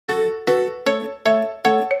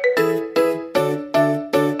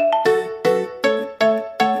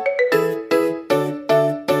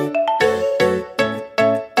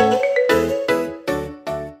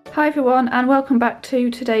everyone, and welcome back to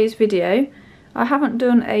today's video. I haven't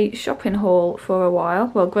done a shopping haul for a while,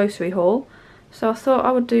 well, grocery haul, so I thought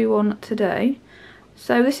I would do one today.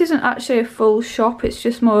 So this isn't actually a full shop, it's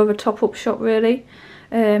just more of a top-up shop really.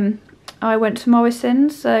 I went to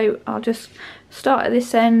Morrisons, so I'll just start at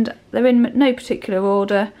this end. They're in no particular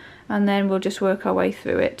order, and then we'll just work our way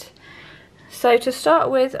through it. So to start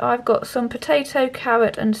with, I've got some potato,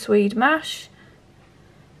 carrot and swede mash.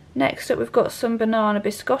 Next up we've got some banana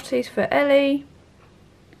biscottis for Ellie.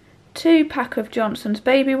 2 pack of Johnson's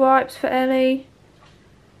baby wipes for Ellie.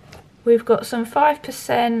 We've got some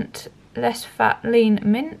 5% less fat lean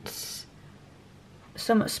mints.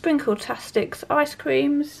 Some Sprinkle-tastics ice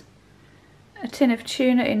creams. A tin of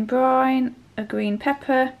tuna in brine. A green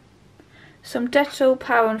pepper. Some Dettol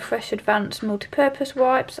Power and Fresh Advanced multi-purpose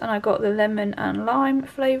wipes, and I got the lemon and lime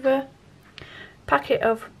flavour.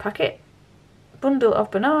 Bundle of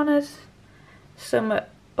bananas, some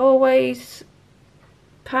Always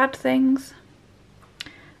pad things,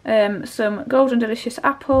 some Golden Delicious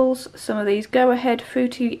apples, some of these Go Ahead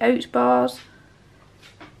fruity oat bars,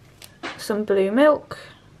 some blue milk,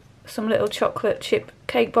 some little chocolate chip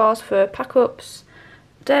cake bars for pack-ups,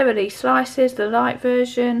 Dairy slices, the light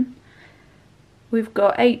version. We've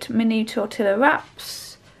got 8 mini tortilla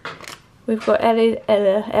wraps. We've got Ellie's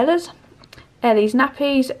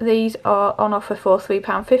nappies. These are on offer for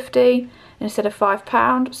 £3.50 instead of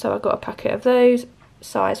 £5, so I got a packet of those,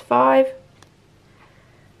 size 5.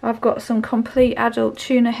 I've got some complete adult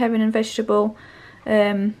tuna, herring and vegetable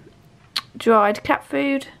dried cat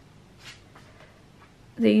food.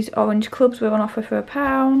 These orange clubs were on offer for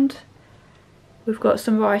 £1. We've got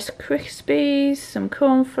some Rice Krispies, some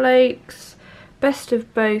cornflakes, Best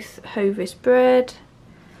of Both Hovis bread.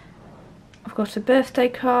 I've got a birthday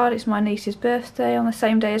card, it's my niece's birthday on the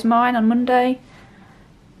same day as mine on Monday.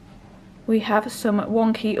 We have some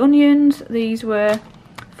wonky onions. These were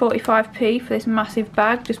 45p for this massive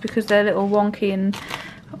bag, just because they're a little wonky and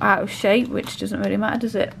out of shape, which doesn't really matter,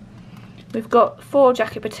 does it? We've got 4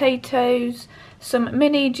 jacket potatoes, some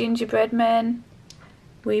mini gingerbread men.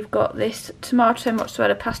 We've got this tomato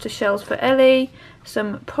mozzarella pasta shells for Ellie,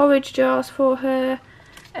 some porridge jars for her,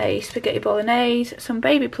 a spaghetti bolognese, some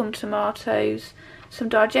baby plum tomatoes, some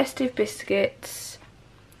digestive biscuits.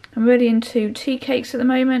 I'm really into tea cakes at the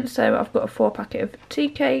moment, so I've got a 4 packet of tea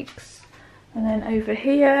cakes. And then over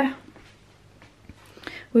here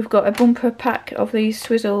we've got a bumper pack of these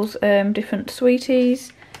Swizzles different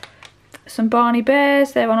sweeties. Some Barney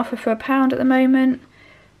Bears, they're on offer for £1 at the moment.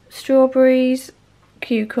 Strawberries,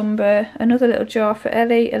 cucumber, another little jar for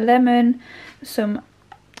Ellie, a lemon, some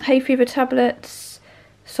hay fever tablets,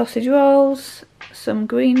 sausage rolls, some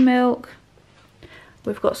green milk.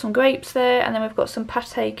 We've got some grapes there, and then we've got some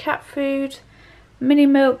pate cat food, mini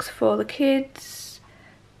milks for the kids,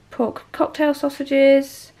 pork cocktail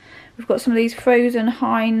sausages. We've got some of these frozen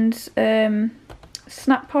Heinz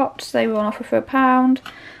snap pots, they were on offer for £1.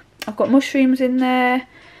 I've got mushrooms in there.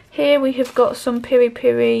 Here we have got some piri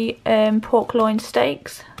piri pork loin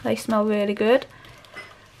steaks, they smell really good.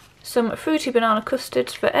 Some fruity banana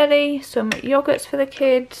custards for Ellie, some yoghurts for the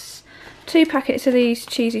kids, 2 packets of these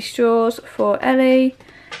cheesy straws for Ellie,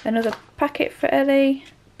 another packet for Ellie,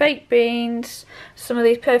 baked beans, some of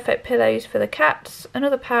these perfect pillows for the cats,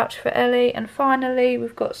 another pouch for Ellie, and finally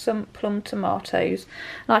we've got some plum tomatoes.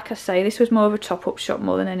 Like I say, this was more of a top-up shop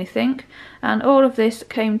more than anything, and all of this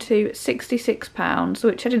came to £66,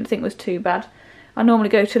 which I didn't think was too bad. I normally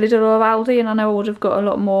go to Lidl or Aldi, and I know I would have got a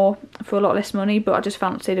lot more for a lot less money, but I just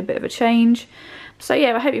fancied a bit of a change. So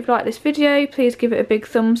yeah, I hope you've liked this video. Please give it a big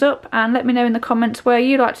thumbs up and let me know in the comments where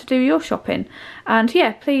you like to do your shopping. And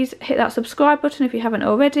yeah, please hit that subscribe button if you haven't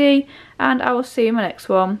already, and I will see you in my next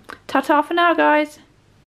one. Ta-ta for now, guys.